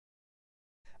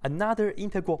Another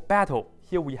integral battle.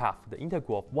 Here we have the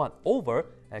integral of 1 over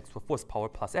x to the fourth power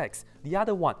plus x. The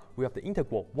other one, we have the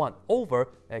integral 1 over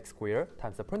x squared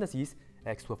times the parentheses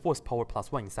x to the fourth power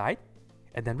plus 1 inside,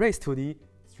 and then raised to the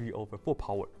 3 over 4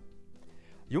 power.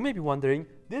 You may be wondering,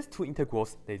 these two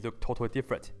integrals, they look totally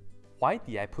different. Why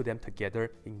did I put them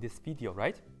together in this video,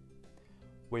 right?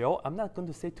 Well, I'm not going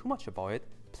to say too much about it.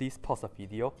 Please pause the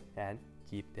video and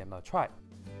give them a try.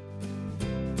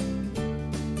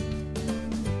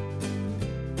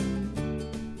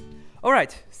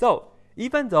 Alright, so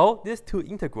even though these two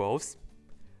integrals,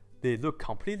 they look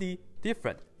completely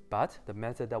different, but the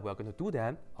method that we're going to do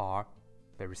them are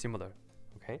very similar.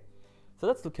 Okay, so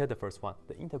let's look at the first one,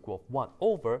 the integral of 1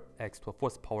 over x to the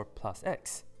fourth power plus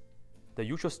x. The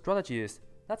usual strategy is,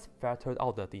 let's factor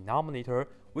out the denominator.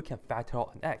 We can factor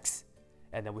out an x,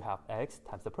 and then we have x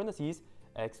times the parentheses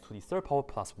x to the third power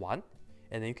plus 1,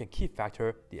 and then you can keep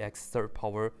factor the x third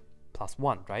power plus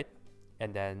 1, right?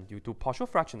 And then you do partial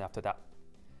fraction after that.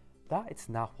 That is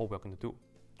not what we're going to do,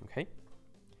 okay?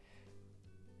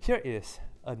 Here is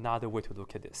another way to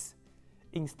look at this.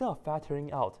 Instead of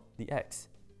factoring out the x,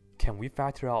 can we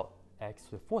factor out x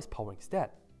to the fourth power instead?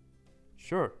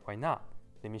 Sure, why not?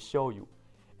 Let me show you.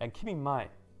 And keep in mind,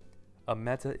 a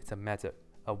method is a method,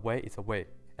 a way is a way,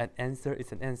 an answer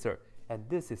is an answer, and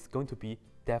this is going to be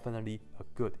definitely a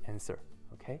good answer,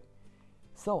 okay?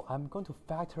 So I'm going to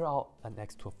factor out an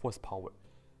x to the fourth power.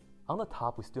 On the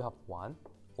top, we still have 1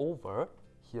 over,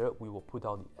 here we will put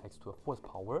out the x to the fourth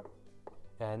power,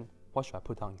 and what should I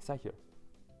put down inside here?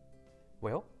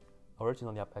 Well,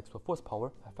 originally I have x to the fourth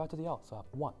power, I factored it out, so I have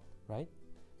 1, right?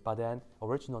 But then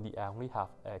originally I only have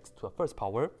x to the first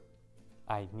power,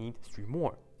 I need 3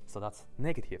 more, so that's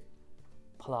negative,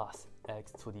 plus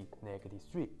x to the negative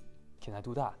 3. Can I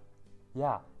do that?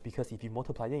 Yeah, because if you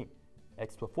multiply in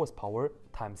x to the fourth power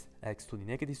times x to the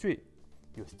negative 3,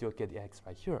 you still get the x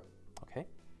right here, okay?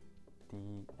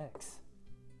 Dx.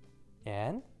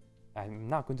 And I'm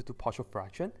not going to do partial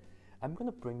fraction. I'm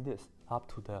going to bring this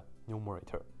up to the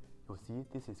numerator. You'll see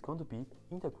this is going to be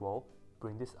integral.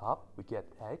 Bring this up, we get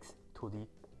x to the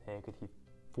negative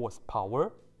fourth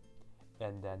power.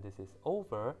 And then this is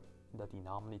over the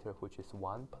denominator, which is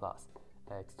 1 plus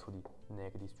x to the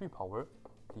negative 3 power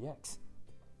dx.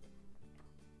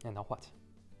 And now what?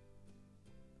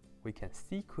 We can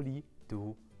secretly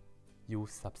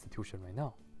use substitution right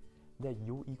now. That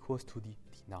u equals to the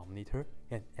denominator,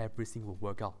 and everything will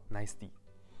work out nicely.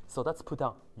 So let's put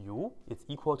down u is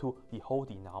equal to the whole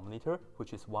denominator,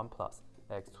 which is 1 plus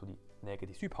x to the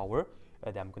negative 3 power,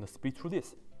 and then I'm going to split through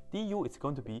this. Du is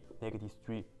going to be negative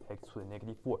 3 x to the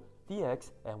negative 4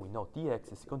 dx, and we know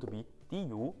dx is going to be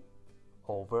du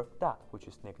over that, which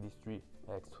is negative 3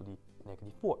 x to the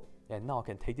negative 4. And now I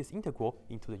can take this integral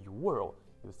into the u world.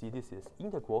 You see this is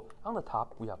integral. On the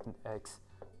top, we have x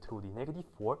to the negative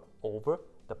 4 over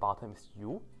the bottom is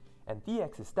u, and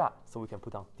dx is that, so we can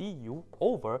put down du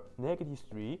over negative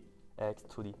 3 x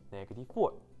to the negative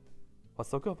 4. What's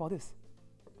so good about this?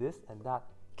 This and that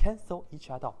cancel each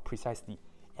other out precisely.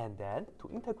 And then to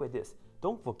integrate this,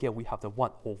 don't forget we have the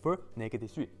 1 over negative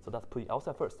 3. So let's put it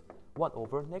outside first. 1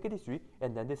 over negative 3,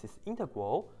 and then this is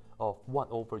integral of 1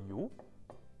 over u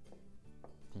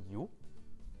du.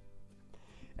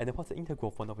 And then what's the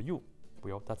integral of 1 over u?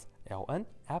 Well, that's ln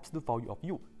absolute value of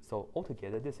u. So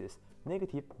altogether, this is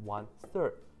negative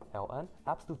 1/3 ln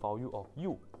absolute value of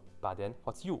u. But then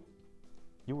what's u?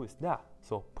 U is that.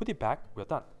 So put it back, we're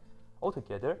done.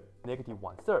 Altogether, negative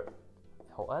 1/3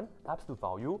 ln absolute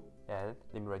value, and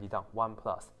let me write it down, 1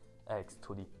 plus x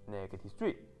to the negative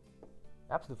 3.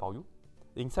 Absolute value.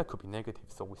 The inside could be negative,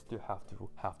 so we still have to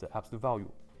have the absolute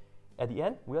value. At the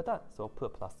end, we are done. So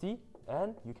put plus c,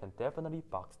 and you can definitely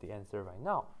box the answer right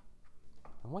now.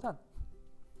 And we're done.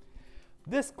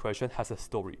 This question has a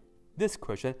story. This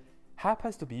question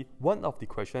happens to be one of the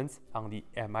questions on the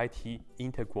MIT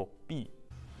Integral B.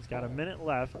 He's got a minute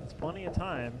left. It's plenty of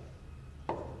time.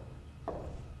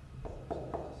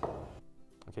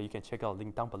 Okay, you can check out the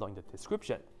link down below in the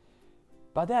description.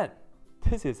 But then,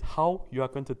 this is how you are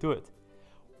going to do it.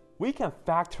 We can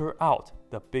factor out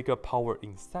the bigger power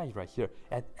inside right here,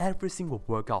 and everything will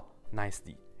work out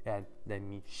nicely. And let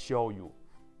me show you.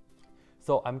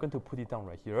 So I'm going to put it down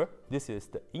right here. This is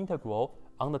the integral.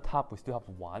 On the top, we still have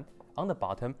 1. On the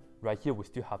bottom, right here, we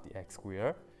still have the x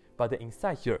squared. But the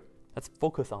inside here, let's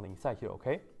focus on the inside here,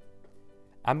 okay?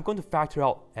 I'm going to factor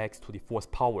out x to the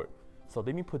fourth power. So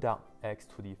let me put down x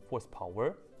to the fourth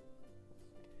power.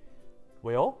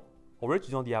 Well,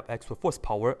 originally I have x to the fourth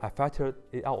power. I factored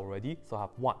it out already, so I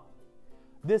have 1.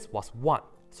 This was 1,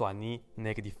 so I need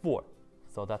negative 4.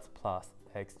 So that's plus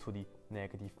x to the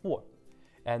negative 4.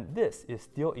 And this is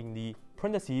still in the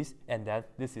parentheses, and then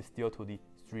this is still to the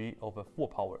 3/4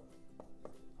 power.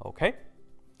 Okay?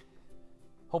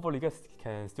 Hopefully you guys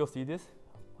can still see this.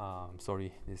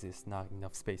 Sorry, this is not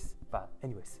enough space. But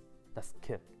anyways, let's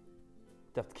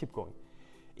keep going.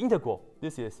 Integral,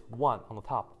 this is 1 on the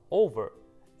top over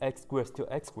x squared still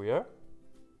x squared.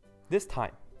 This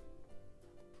time,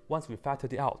 once we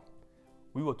factored it out,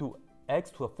 we will do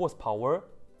x to the 4th power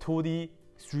to the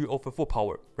 3/4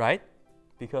 power, right?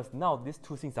 Because now these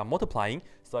two things are multiplying,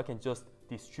 so I can just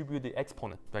distribute the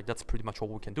exponent, right? That's pretty much what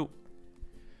we can do.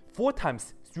 4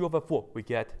 times 3/4, we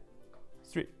get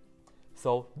 3.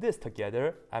 So this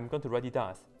together, I'm going to write it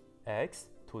down as x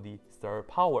to the 3rd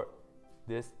power,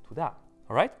 this to that,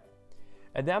 all right?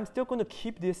 And then I'm still going to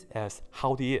keep this as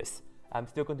how it is. I'm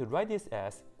still going to write this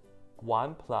as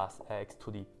 1 plus x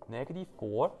to the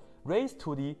 -4 raised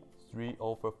to the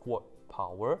 3/4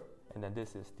 power, and then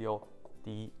this is still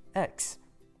dx.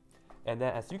 And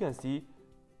then as you can see,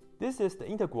 this is the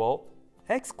integral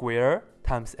x squared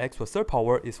times x to the 3rd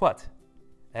power is what?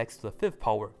 X to the 5th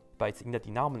power, but it's in the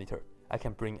denominator. I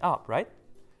can bring up, right?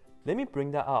 Let me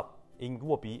bring that up. It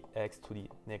will be x to the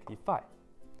 -5.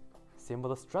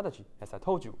 Similar strategy as I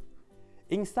told you.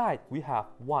 Inside, we have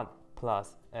 1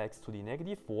 plus x to the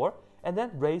 -4, and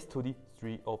then raised to the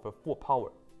 3/4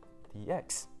 power,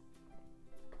 dx.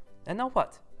 And now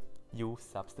what? Use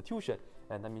substitution.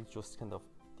 And that means just kind of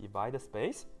divide the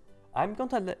space. I'm going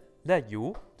to let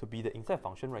u to be the inside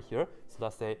function right here. So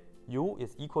let's say u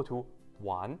is equal to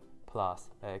 1 plus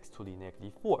x to the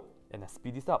 -4. And let's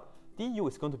speed this up. Du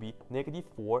is going to be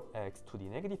 -4x to the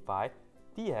 -5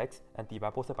 dx, and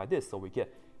divide both sides by this. So we get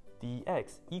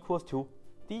dx equals to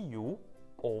du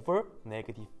over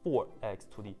 -4x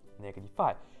to the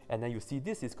 -5. And then you see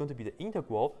this is going to be the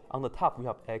integral. On the top, we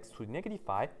have x to the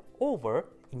 -5 over,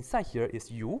 inside here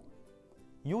is u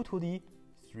to the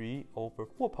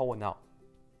 3/4 power now.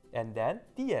 And then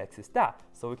dx is that.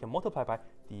 So we can multiply by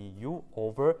du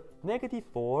over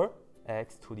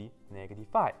 -4x to the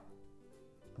 -5.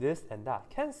 This and that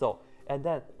cancel. And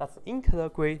then let's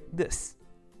integrate this.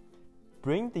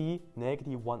 Bring the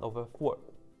 -1/4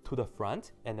 to the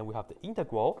front, and then we have the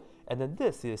integral, and then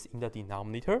this is in the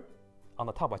denominator. On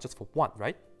the top, just for 1,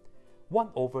 right?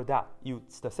 1 over that,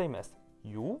 it's the same as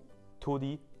u to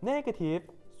the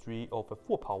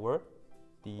 -3/4 power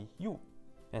du.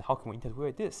 And how can we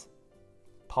integrate this?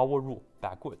 Power rule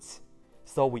backwards.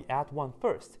 So we add 1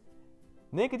 first.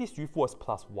 -3/4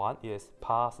 plus 1 is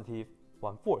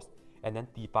 +1/4, and then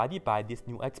divided by this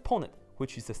new exponent,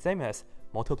 which is the same as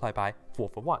multiply by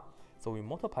 4/1. So we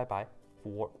multiply by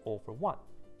 4/1.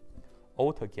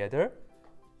 All together,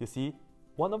 you see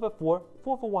 1/4,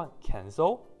 4/1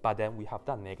 cancel, but then we have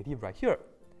that negative right here.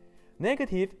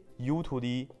 Negative u to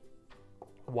the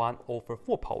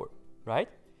 1/4 power, right?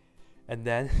 And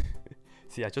then,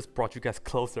 see, I just brought you guys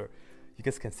closer. You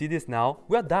guys can see this now.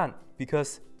 We are done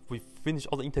because we finished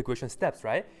all the integration steps,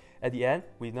 right? At the end,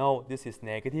 we know this is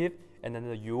negative, and then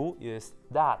the u is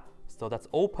that. So let's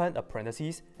open a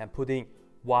parentheses and put in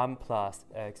 1 plus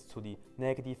x to the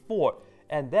 -4,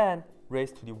 and then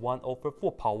raised to the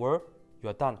 1/4 power. You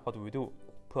are done. What do we do?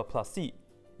 Put a plus c.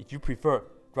 If you prefer,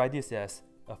 write this as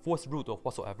a 4th root or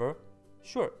whatsoever.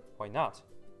 Sure, why not?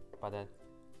 But then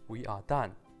we are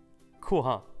done. Cool,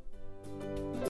 huh?